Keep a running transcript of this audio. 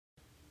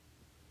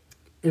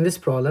In this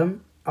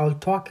problem, I'll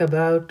talk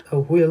about a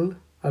wheel,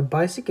 a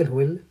bicycle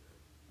wheel,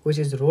 which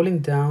is rolling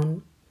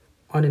down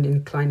on an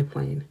inclined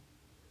plane.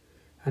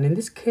 And in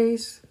this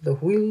case, the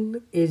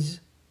wheel is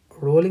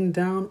rolling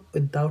down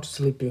without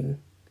slipping.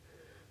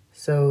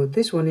 So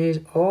this one is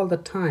all the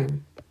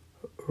time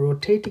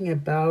rotating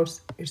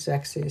about its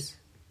axis.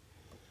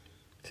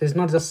 So it's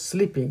not just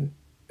slipping,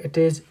 it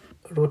is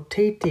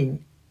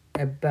rotating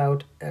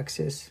about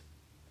axis.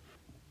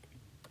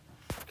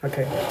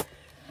 Okay.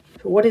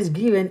 So what is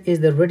given is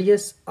the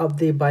radius of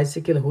the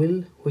bicycle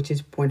wheel, which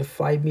is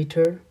 0.5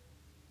 meter,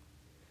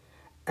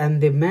 and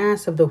the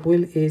mass of the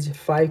wheel is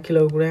 5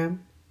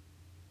 kilogram.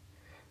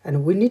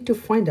 And we need to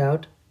find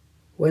out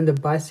when the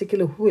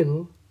bicycle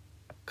wheel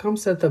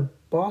comes at the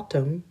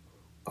bottom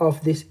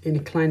of this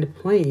inclined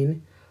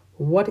plane,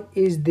 what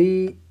is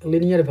the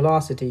linear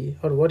velocity,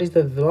 or what is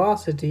the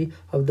velocity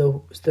of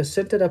the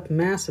center of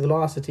mass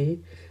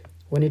velocity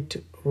when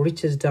it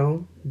reaches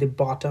down the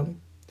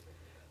bottom.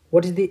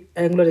 What is the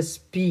angular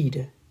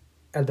speed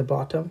at the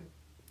bottom?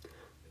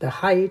 The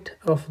height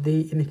of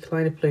the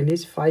inclined plane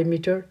is 5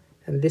 meter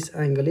and this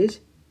angle is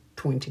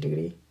 20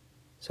 degree.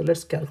 So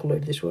let's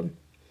calculate this one.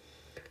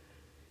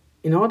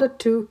 In order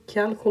to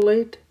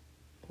calculate,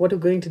 what we're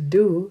going to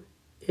do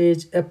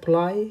is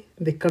apply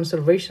the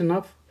conservation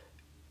of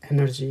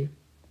energy.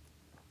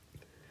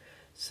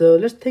 So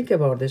let's think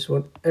about this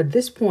one. At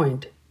this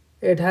point,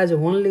 it has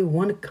only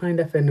one kind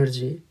of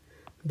energy,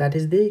 that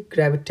is the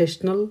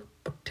gravitational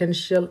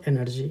potential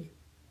energy.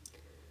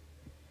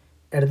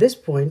 At this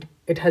point,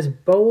 it has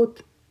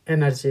both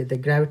energy, the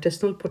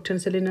gravitational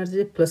potential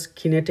energy plus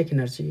kinetic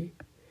energy.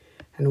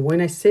 And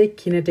when I say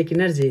kinetic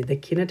energy, the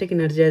kinetic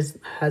energy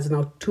has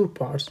now two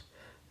parts.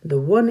 The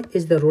one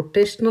is the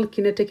rotational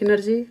kinetic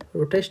energy,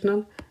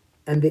 rotational,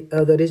 and the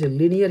other is a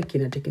linear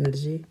kinetic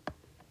energy.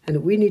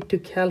 And we need to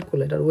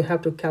calculate, or we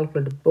have to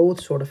calculate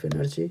both sort of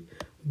energy,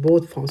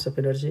 both forms of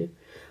energy.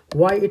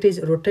 Why it is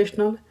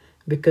rotational?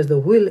 Because the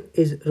wheel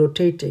is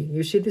rotating.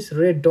 You see this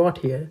red dot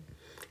here,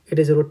 it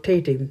is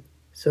rotating.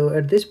 So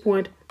at this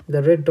point,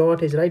 the red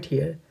dot is right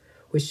here,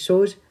 which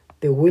shows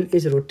the wheel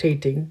is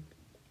rotating.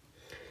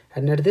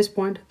 And at this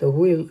point, the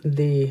wheel,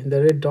 the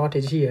red dot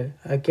is here,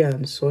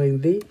 again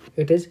showing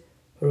it is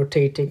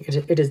rotating.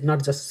 It is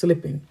not just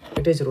slipping,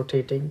 it is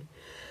rotating.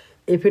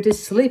 If it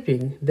is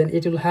slipping, then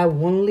it will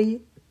have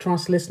only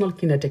translational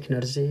kinetic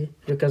energy,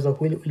 because the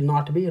wheel will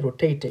not be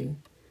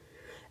rotating.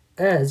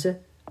 As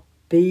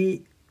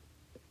the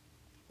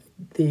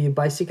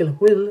bicycle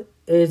wheel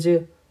is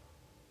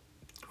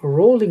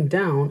rolling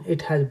down,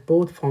 it has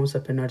both forms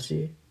of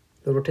energy,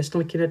 the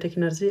rotational kinetic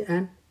energy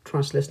and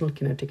translational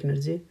kinetic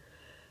energy.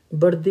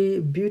 But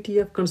the beauty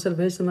of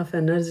conservation of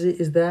energy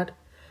is that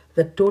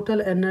the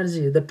total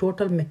energy, the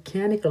total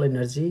mechanical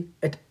energy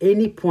at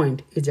any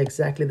point is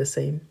exactly the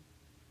same.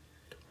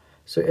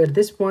 So at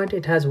this point,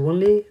 it has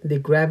only the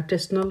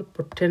gravitational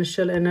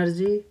potential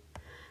energy,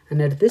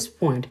 and at this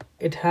point,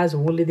 it has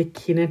only the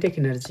kinetic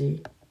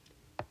energy.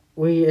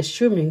 We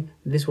assuming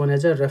this one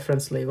as a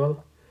reference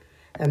level,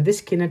 and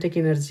this kinetic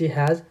energy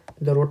has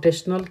the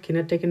rotational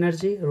kinetic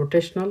energy,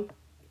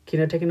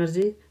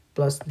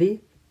 plus the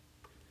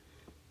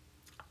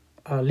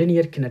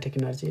linear kinetic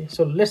energy.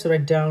 So let's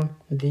write down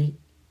the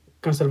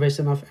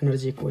conservation of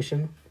energy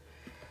equation.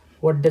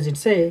 What does it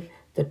say?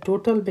 The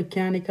total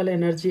mechanical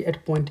energy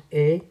at point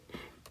A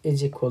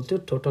is equal to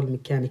total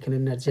mechanical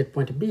energy at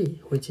point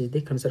B, which is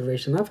the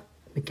conservation of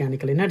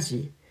mechanical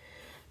energy.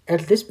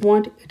 At this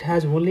point, it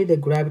has only the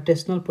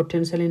gravitational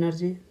potential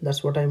energy.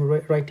 That's what I'm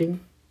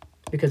writing,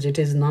 because it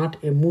is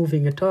not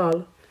moving at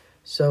all.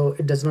 So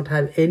it does not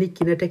have any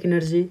kinetic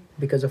energy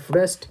because of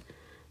rest.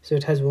 So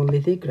it has only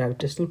the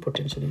gravitational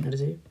potential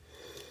energy.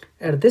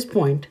 At this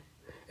point,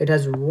 it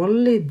has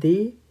only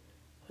the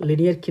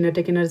linear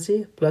kinetic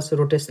energy plus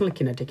rotational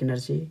kinetic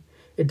energy.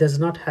 It does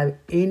not have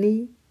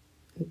any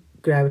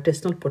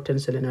gravitational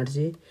potential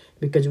energy,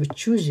 because we're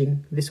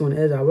choosing this one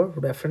as our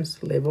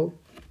reference level.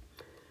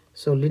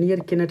 So linear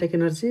kinetic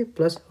energy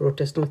plus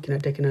rotational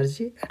kinetic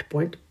energy at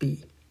point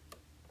B.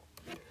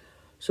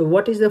 So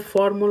what is the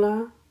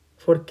formula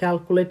for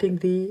calculating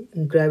the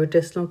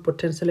gravitational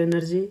potential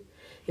energy?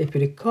 If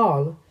you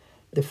recall,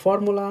 the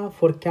formula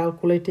for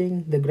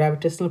calculating the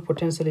gravitational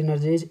potential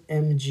energy is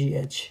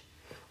mgh,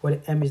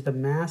 where m is the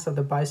mass of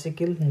the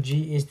bicycle,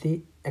 g is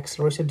the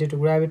acceleration due to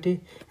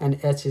gravity, and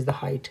h is the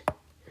height.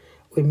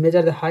 We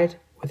measure the height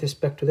with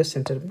respect to the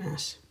center of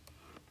mass.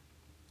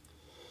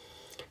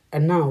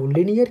 And now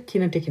linear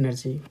kinetic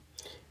energy.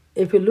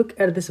 If you look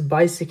at this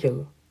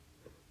bicycle,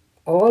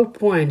 all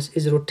points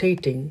is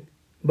rotating,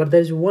 but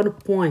there is one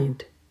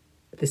point,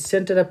 the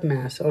center of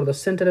mass or the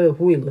center of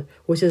the wheel,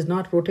 which is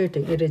not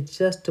rotating. It is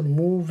just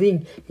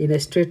moving in a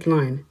straight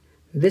line.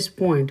 This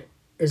point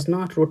is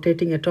not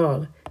rotating at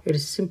all. It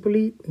is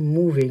simply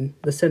moving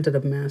the center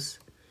of mass.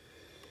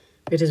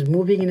 It is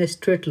moving in a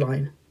straight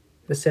line,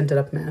 the center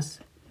of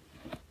mass.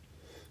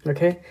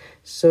 Okay,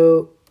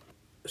 so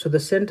the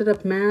center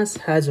of mass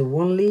has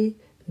only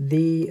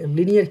the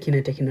linear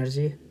kinetic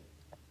energy,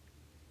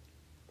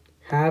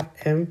 half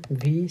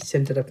mv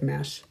center of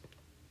mass.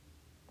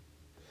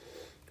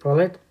 all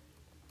right?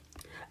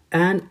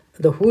 And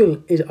the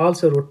wheel is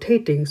also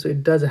rotating, so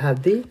it does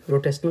have the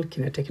rotational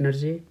kinetic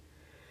energy.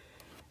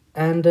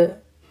 And the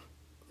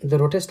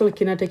rotational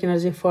kinetic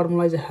energy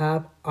formula is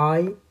half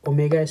I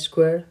omega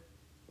square.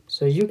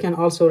 So you can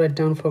also write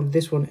down from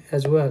this one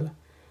as well.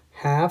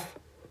 Half,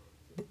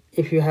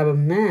 if you have a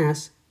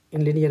mass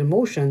in linear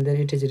motion, then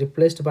it is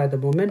replaced by the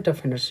moment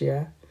of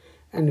inertia,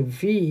 and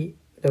v,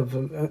 the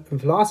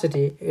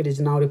velocity, it is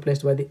now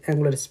replaced by the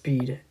angular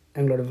speed,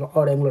 angular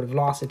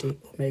velocity,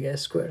 omega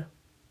square.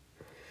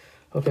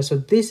 Okay, so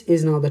this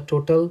is now the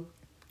total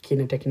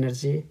kinetic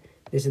energy.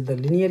 This is the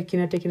linear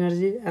kinetic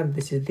energy, and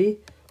this is the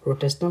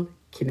rotational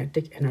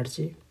kinetic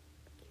energy.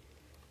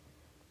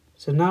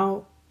 So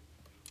now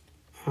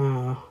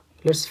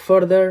let's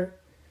further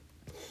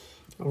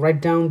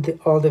write down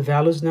all the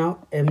values now.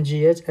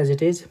 Mgh as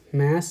it is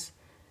mass.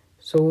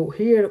 So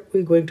here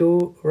we're going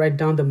to write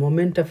down the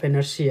moment of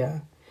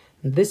inertia.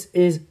 This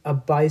is a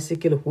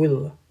bicycle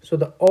wheel,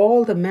 so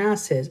all the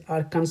masses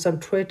are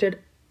concentrated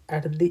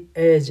at the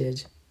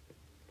edges,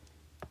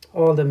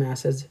 all the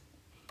masses.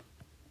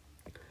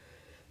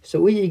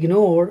 So we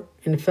ignore,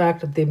 in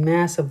fact, the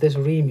mass of this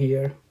rim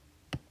here.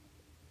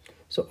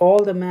 So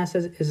all the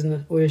masses is,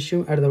 we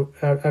assume, at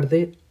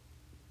the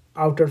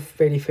outer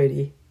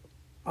periphery,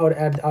 or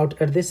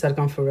at this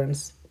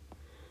circumference.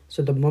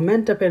 So the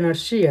moment of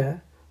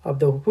inertia of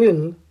the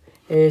wheel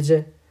is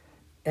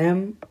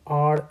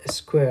mr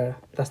square.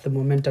 That's the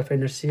moment of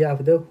inertia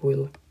of the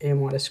wheel,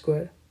 mr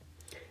square.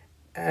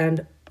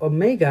 And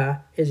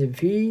omega is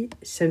v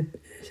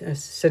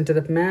center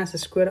of mass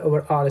square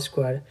over r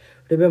square.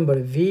 Remember,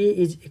 v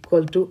is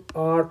equal to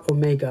r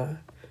omega.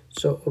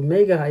 So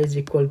omega is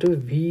equal to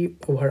v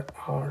over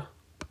r.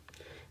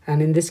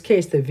 And in this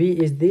case, the v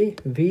is the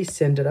v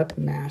center of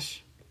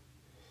mass.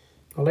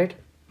 All right.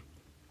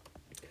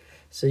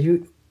 So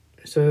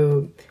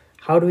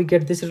how do we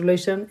get this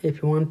relation?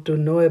 If you want to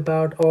know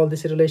about all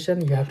this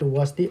relation, you have to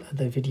watch the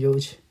other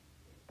videos.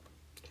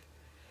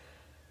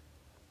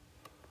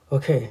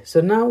 Okay,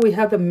 so now we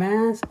have the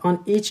mass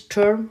on each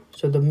term.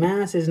 So the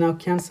mass is now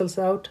cancels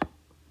out,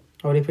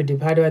 or if we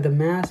divide by the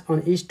mass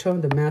on each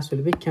term, the mass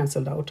will be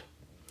cancelled out.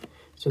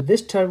 So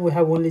this term we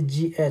have only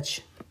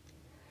gh.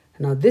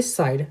 Now this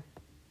side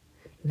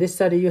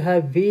you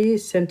have v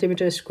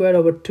centimeter square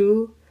over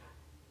 2,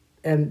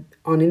 and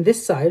in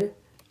this side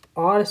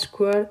r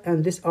square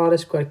and this r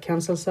square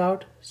cancels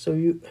out. So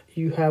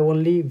you have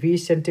only v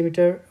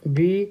centimeter,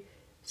 v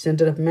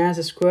center of mass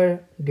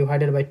square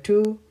divided by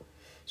 2.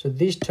 So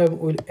this term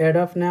will add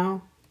up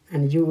now,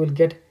 and you will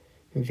get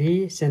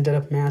v center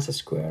of mass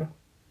square.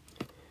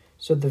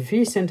 So the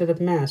v center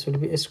of mass will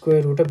be a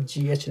square root of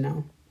gh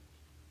now.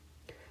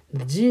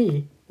 The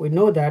g, we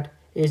know that,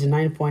 is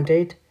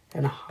 9.8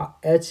 and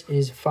h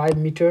is 5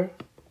 meter.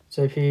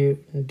 So if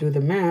you do the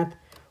math,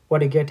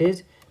 what you get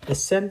is the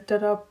center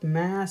of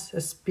mass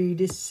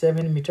speed is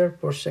 7 meter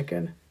per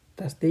second.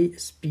 That's the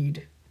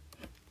speed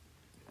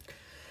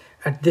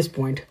at this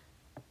point.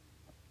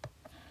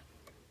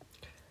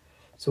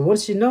 So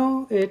once you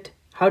know it,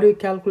 how do you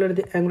calculate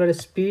the angular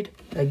speed?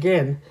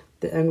 Again,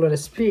 the angular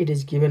speed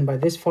is given by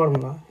this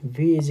formula.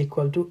 V is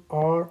equal to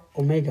r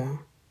omega.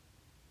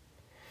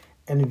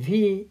 And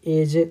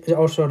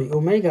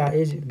omega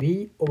is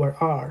v over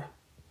r.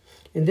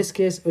 In this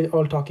case, we're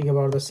all talking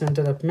about the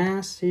center of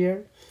mass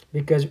here,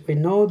 because we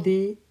know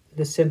the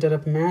center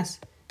of mass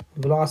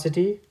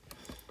velocity.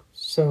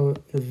 So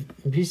the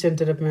v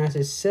center of mass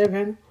is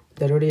 7,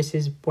 the radius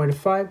is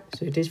 0.5,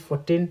 so it is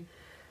 14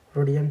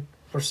 radian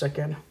per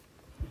second.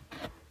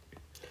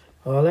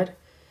 All right.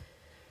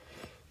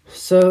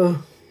 So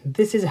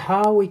this is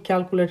how we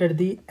calculated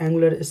the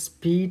angular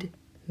speed,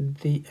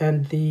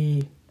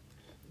 the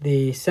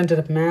center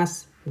of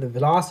mass, the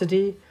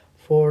velocity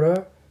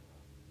for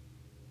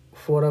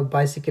a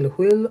bicycle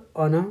wheel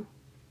on a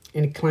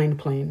inclined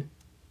plane.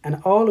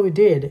 And all we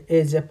did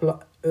is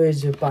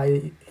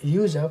by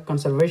use of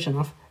conservation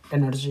of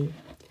energy.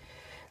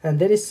 And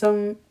there is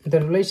the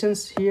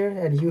relations here,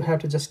 and you have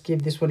to just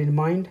keep this one in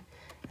mind.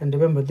 And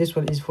remember, this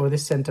one is for the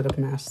center of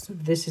mass.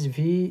 This is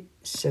v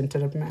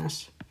center of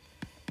mass.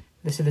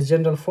 This is the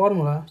general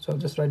formula, so I'll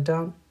just write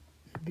down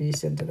v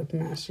center of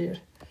mass here.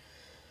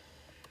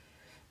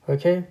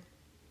 Okay,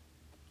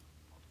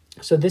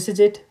 so this is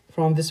it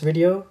from this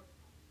video.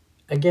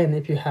 Again,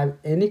 if you have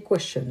any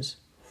questions,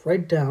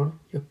 write down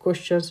your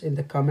questions in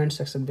the comment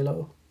section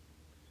below.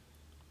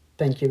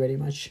 Thank you very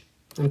much,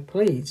 and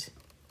please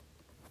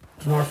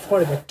do not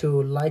forget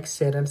to like,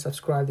 share and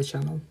subscribe the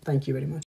channel. Thank you very much.